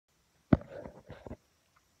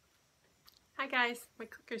guys, my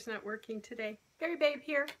cooker's not working today. Berry Babe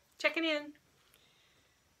here, checking in.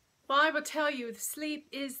 Well, I will tell you, sleep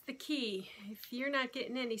is the key. If you're not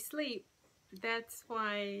getting any sleep, that's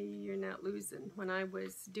why you're not losing. When I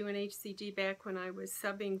was doing HCG back when I was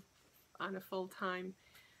subbing on a full-time,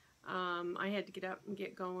 I had to get up and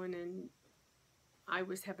get going, and I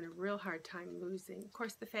was having a real hard time losing. Of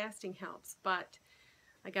course, the fasting helps, but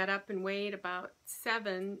I got up and weighed about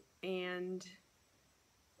 7 and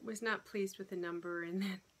was not pleased with the number, and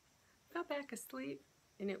then fell back asleep,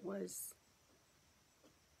 and it was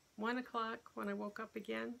 1 o'clock when I woke up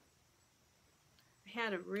again. I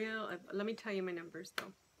had a real, let me tell you my numbers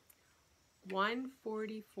though.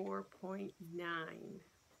 144.9,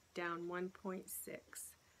 down 1.6.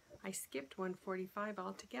 I skipped 145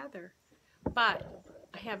 altogether, but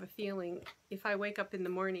I have a feeling if I wake up in the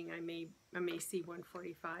morning, I may see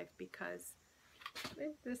 145 because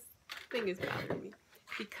this thing is bothering me.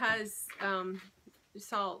 Because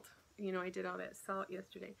salt, you know, I did all that salt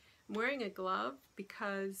yesterday. I'm wearing a glove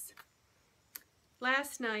because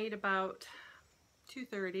last night about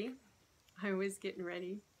 2:30, I was getting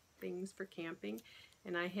ready things for camping,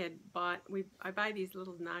 and I had bought, I buy these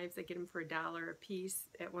little knives. I get them for $1 a piece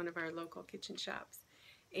at one of our local kitchen shops,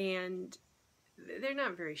 and they're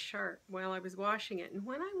not very sharp. Well, I was washing it, and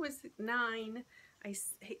when I was 9,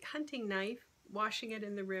 hunting knife, washing it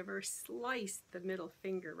in the river, sliced the middle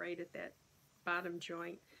finger right at that bottom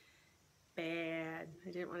joint. Bad. I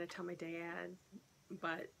didn't want to tell my dad,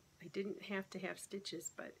 but I didn't have to have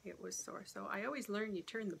stitches, but it was sore. So I always learn you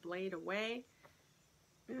turn the blade away.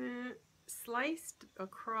 Sliced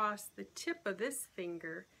across the tip of this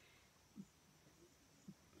finger,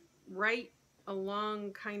 right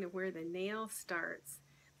along kind of where the nail starts.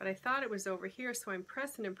 But I thought it was over here, so I'm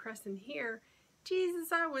pressing and pressing here.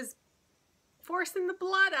 Jesus, I was forcing the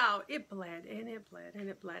blood out. It bled and it bled and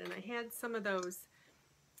it bled, and I had some of those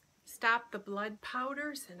stop the blood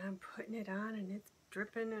powders, and I'm putting it on, and it's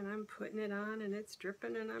dripping, and I'm putting it on, and it's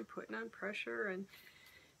dripping, and I'm putting on pressure. And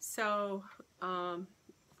so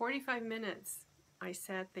 45 minutes I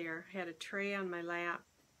sat there, had a tray on my lap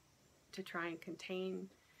to try and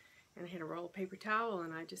contain, and I had a roll of paper towel,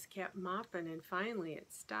 and I just kept mopping, and finally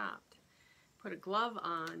it stopped. Put a glove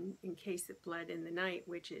on in case it bled in the night,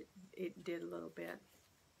 which it did a little bit.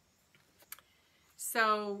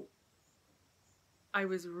 So I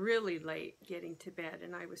was really late getting to bed,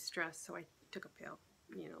 and I was stressed, so I took a pill,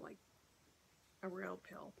 you know, like a real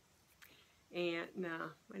pill. And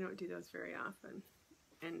no, I don't do those very often,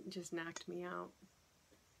 and it just knocked me out.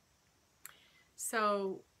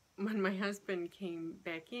 So when my husband came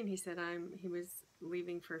back in, he said he was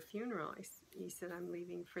leaving for a funeral. He said, I'm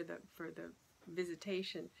leaving for the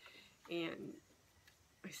visitation. And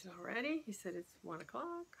I said, already? He said, it's 1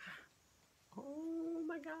 o'clock. Oh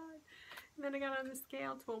my God. And then I got on the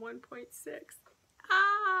scale to a 1.6.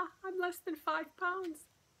 Ah, I'm less than 5 pounds.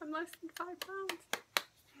 I'm less than 5 pounds.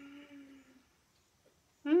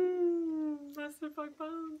 Less than 5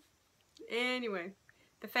 pounds. Anyway,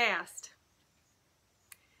 the fast.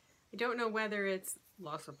 I don't know whether it's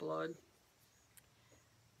loss of blood,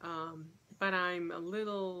 but I'm a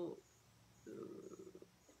little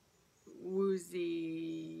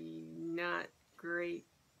woozy, not great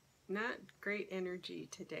energy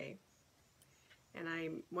today, and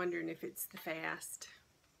I'm wondering if it's the fast.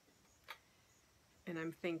 And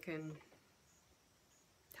I'm thinking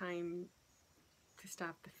time to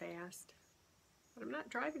stop the fast, but I'm not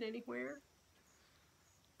driving anywhere.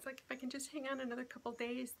 It's like if I can just hang on another couple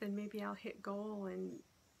days, then maybe I'll hit goal, and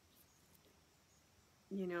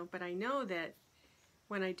you know, but I know that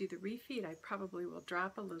when I do the refeed, I probably will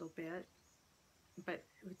drop a little bit, but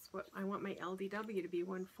it's what I want my LDW to be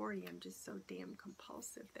 140. I'm just so damn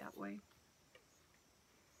compulsive that way.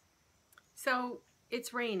 So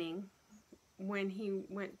it's raining. When he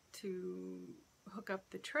went to hook up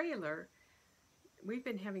the trailer, we've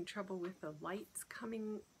been having trouble with the lights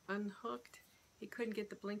coming unhooked. He couldn't get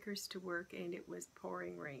the blinkers to work, and it was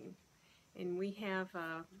pouring rain. And we have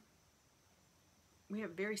a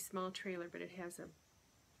very small trailer, but it has a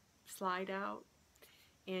slide out,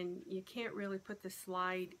 and you can't really put the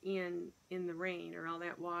slide in the rain, or all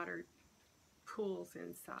that water pools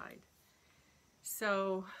inside.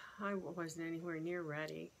 So I wasn't anywhere near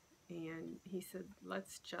ready, and he said,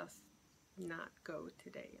 let's just not go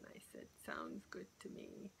today. And I said, sounds good to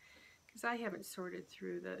me, because I haven't sorted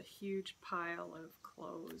through the huge pile of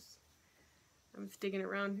clothes. I was digging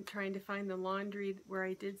around trying to find the laundry where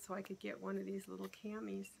I did, so I could get one of these little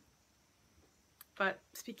camis. But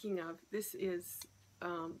speaking of, this is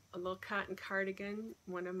a little cotton cardigan,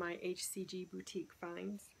 one of my HCG boutique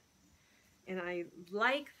finds. And I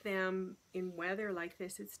like them in weather like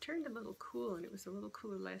this. It's turned a little cool, and it was a little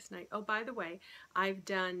cooler last night. Oh, by the way, I've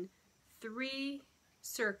done 3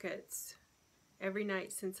 circuits every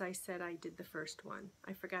night since I said I did the first one.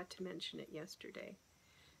 I forgot to mention it yesterday.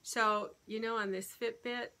 So, you know, on this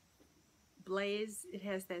Fitbit Blaze, it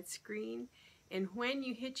has that screen, and when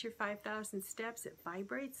you hit your 5,000 steps, it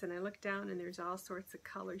vibrates, and I look down and there's all sorts of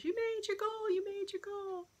colors. You made your goal, you made your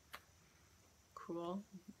goal. Cool,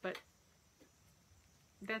 but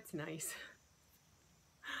that's nice.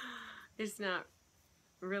 It's not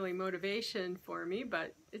really motivation for me,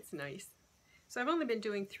 but it's nice. So I've only been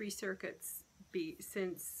doing 3 circuits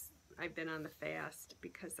since I've been on the fast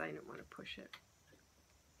because I didn't want to push it.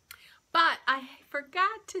 But I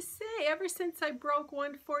forgot to say, ever since I broke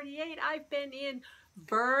 148, I've been in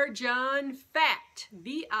virgin fat.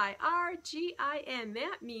 V-I-R-G-I-N.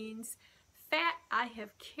 That means fat I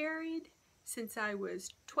have carried since I was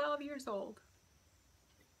 12 years old.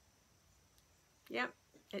 Yep.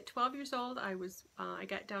 At 12 years old, I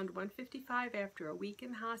got down to 155 after a week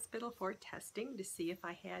in the hospital for testing to see if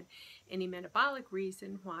I had any metabolic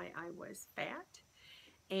reason why I was fat.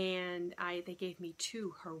 And they gave me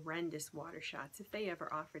 2 horrendous water shots. If they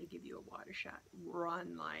ever offer to give you a water shot,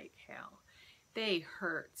 run like hell. They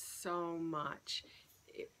hurt so much.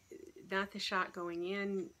 Not the shot going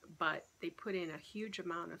in, but they put in a huge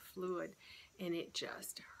amount of fluid, and it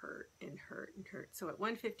just hurt and hurt and hurt. So at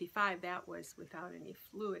 155, that was without any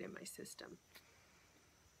fluid in my system.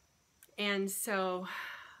 And so,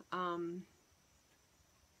 yeah,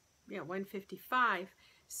 155.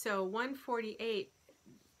 So 148,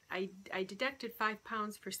 I deducted 5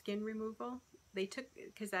 pounds for skin removal. They took,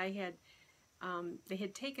 because I had, they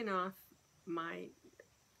had taken off my,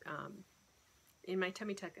 in my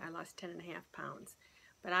tummy tuck, I lost 10.5 pounds.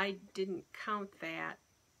 But I didn't count that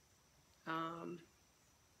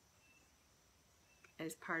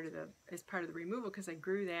as part of the removal, because I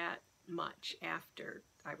grew that much after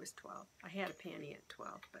I was 12. I had a panty at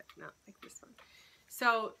 12, but not like this one.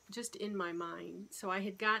 So just in my mind, so I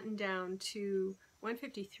had gotten down to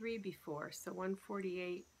 153 before, so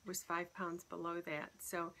 148 was 5 pounds below that.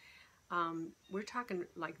 So we're talking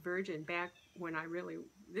like virgin back when I really,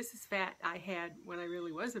 this is fat I had when I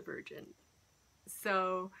really was a virgin.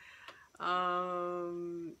 So,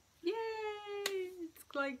 yay!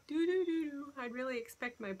 It's like doo-doo-doo-doo. I'd really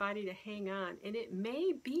expect my body to hang on. And it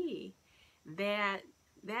may be that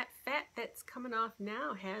that fat that's coming off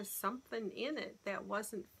now has something in it that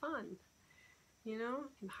wasn't fun. You know,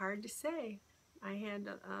 hard to say. I had,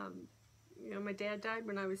 you know, my dad died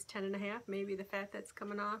when I was 10.5. Maybe the fat that's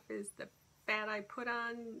coming off is the fat I put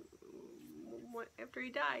on after he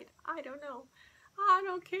died. I don't know. I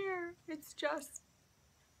don't care. It's just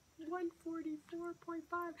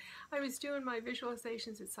 144.5. I was doing my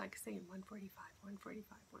visualizations. It's like saying 145,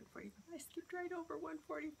 145, 145. I skipped right over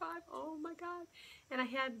 145. Oh my God. And I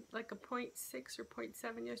had like a 0.6 or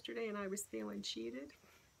 0.7 yesterday, and I was feeling cheated.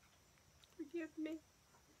 Forgive me.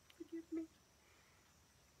 Forgive me.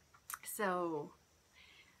 So,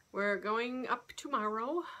 we're going up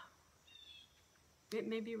tomorrow. It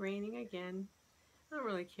may be raining again. I don't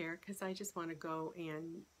really care, because I just want to go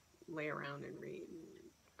and lay around and read.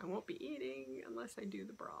 I won't be eating unless I do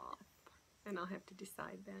the broth, and I'll have to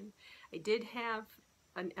decide then. I did have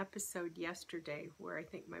an episode yesterday where I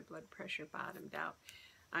think my blood pressure bottomed out.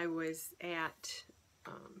 I was at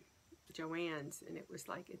Joann's, and it was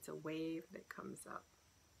like it's a wave that comes up,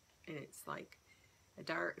 and it's like a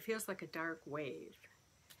dark, it feels like a dark wave.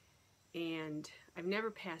 And I've never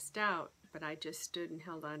passed out, but I just stood and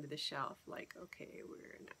held onto the shelf like, okay,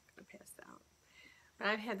 we're not going to pass out. But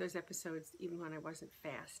I've had those episodes even when I wasn't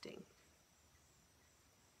fasting.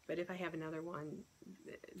 But if I have another one,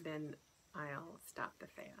 then I'll stop the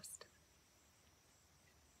fast.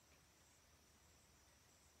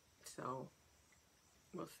 So,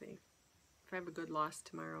 we'll see. If I have a good loss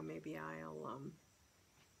tomorrow, maybe I'll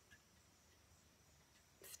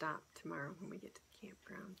stop tomorrow when we get to the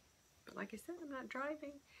campground. But like I said, I'm not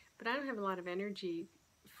driving. But I don't have a lot of energy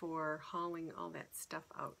for hauling all that stuff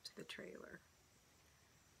out to the trailer.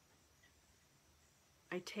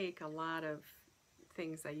 I take a lot of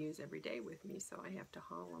things I use every day with me, so I have to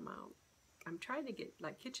haul them out. I'm trying to get,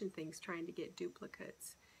 like kitchen things, trying to get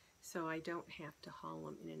duplicates so I don't have to haul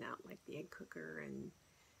them in and out, like the egg cooker and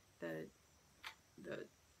the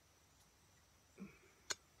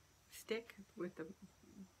stick with the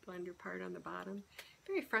blender part on the bottom.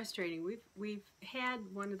 Very frustrating. We've had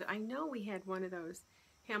one of the, I know we had one of those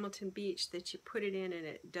Hamilton Beach that you put it in and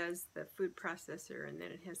it does the food processor, and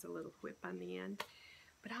then it has a little whip on the end.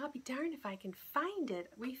 But I'll be darned if I can find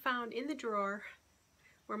it. We found in the drawer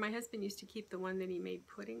where my husband used to keep the one that he made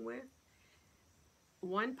pudding with.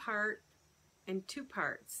 1 part and 2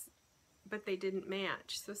 parts, but they didn't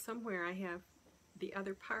match. So somewhere I have the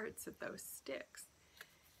other parts of those sticks.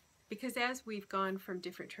 Because as we've gone from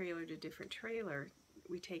different trailer to different trailer,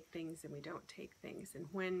 we take things and we don't take things. And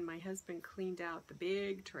when my husband cleaned out the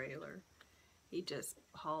big trailer, he just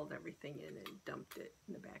hauled everything in and dumped it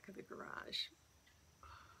in the back of the garage.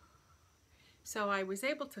 So I was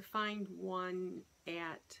able to find one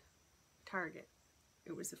at Target.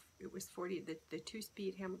 It was $40, the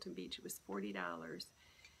 2-speed Hamilton Beach, it was $40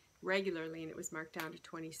 regularly, and it was marked down to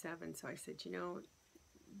 $27. So I said, you know,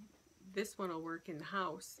 this one will work in the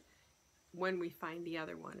house when we find the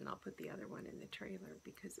other one, and I'll put the other one in the trailer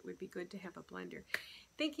because it would be good to have a blender.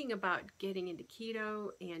 Thinking about getting into keto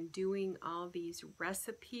and doing all these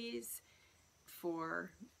recipes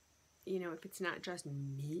for, you know, if it's not just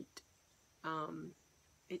meat,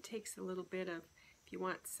 it takes a little bit of, if you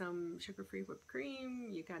want some sugar-free whipped cream,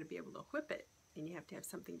 you got to be able to whip it, and you have to have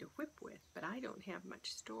something to whip with, but I don't have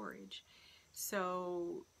much storage.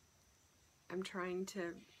 So I'm trying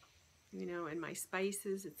to, you know, and my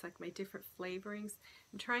spices, it's like my different flavorings.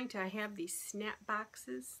 I'm trying to, I have these snap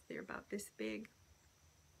boxes. They're about this big.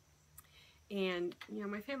 And, you know,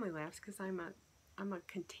 my family laughs because I'm a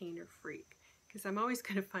container freak. Because I'm always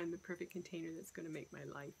going to find the perfect container that's going to make my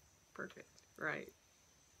life perfect, right?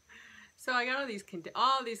 So I got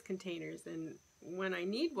all these containers, and when I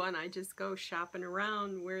need one, I just go shopping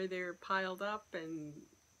around where they're piled up. And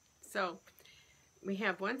so we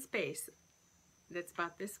have one space that's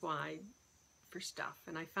about this wide for stuff,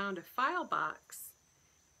 and I found a file box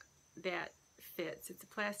that fits. It's a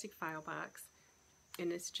plastic file box,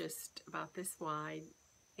 and it's just about this wide,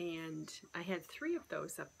 and I had 3 of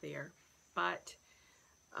those up there, but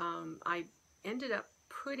I ended up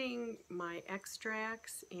putting my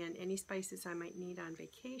extracts and any spices I might need on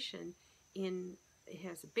vacation in. It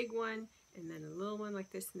has a big one and then a little one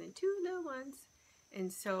like this and then 2 little ones.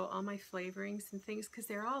 And so all my flavorings and things, because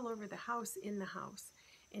they're all over the house, in the house.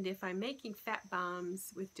 And if I'm making fat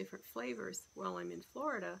bombs with different flavors while I'm in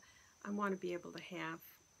Florida, I want to be able to have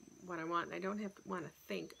what I want. And I don't have to want to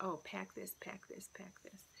think, oh, pack this, pack this, pack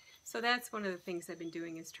this. So that's one of the things I've been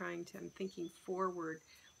doing, is trying to, I'm thinking forward,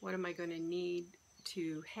 what am I going to need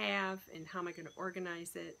to have and how am I going to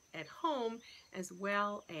organize it at home as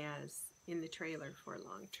well as in the trailer for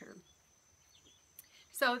long term.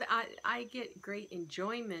 So I get great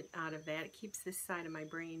enjoyment out of that. It keeps this side of my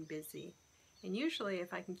brain busy. And usually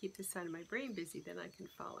if I can keep this side of my brain busy, then I can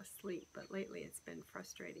fall asleep. But lately it's been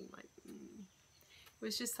frustrating. Like, It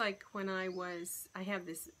was just like when I have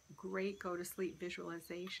this great go to sleep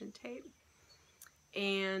visualization tape.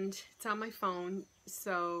 And it's on my phone.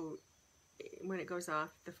 So when it goes off,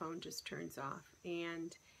 the phone just turns off.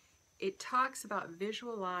 And it talks about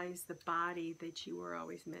visualize the body that you were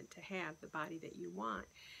always meant to have, the body that you want.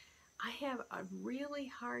 I have a really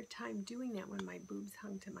hard time doing that when my boobs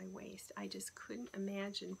hung to my waist. I just couldn't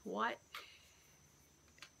imagine what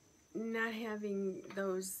not having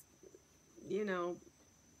those, you know,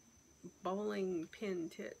 bowling pin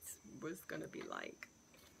tits was going to be like.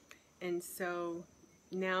 And so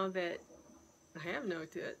now that I have no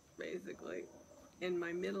tit, basically, and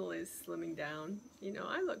my middle is slimming down, you know,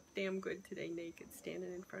 I look damn good today naked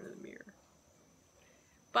standing in front of the mirror.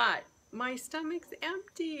 But my stomach's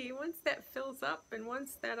empty. Once that fills up and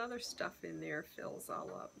once that other stuff in there fills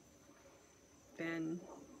all up, then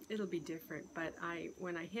it'll be different. But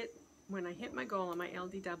when I hit my goal on my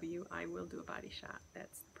LDW, I will do a body shot.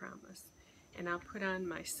 That's the promise. And I'll put on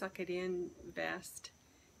my Suck It In vest,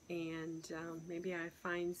 and maybe I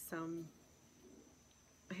find some.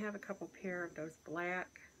 I have a couple pair of those black,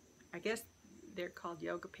 I guess they're called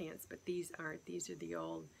yoga pants, but these aren't. These are the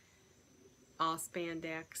old all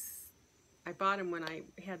spandex. I bought them when I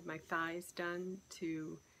had my thighs done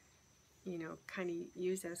to, you know, kind of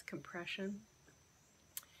use as compression.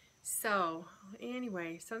 So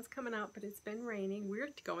anyway, sun's coming out, but it's been raining.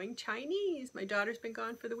 We're going Chinese. My daughter's been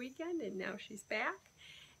gone for the weekend, and now she's back.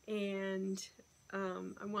 And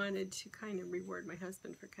I wanted to kind of reward my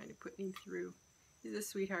husband for kind of putting him through. He's a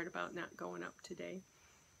sweetheart about not going up today.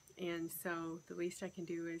 And so the least I can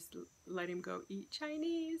do is let him go eat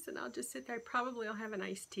Chinese, and I'll just sit there. Probably I'll have an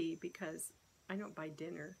iced tea because I don't buy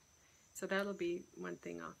dinner. So that'll be one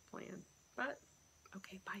thing off plan. But,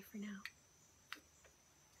 okay, bye for now.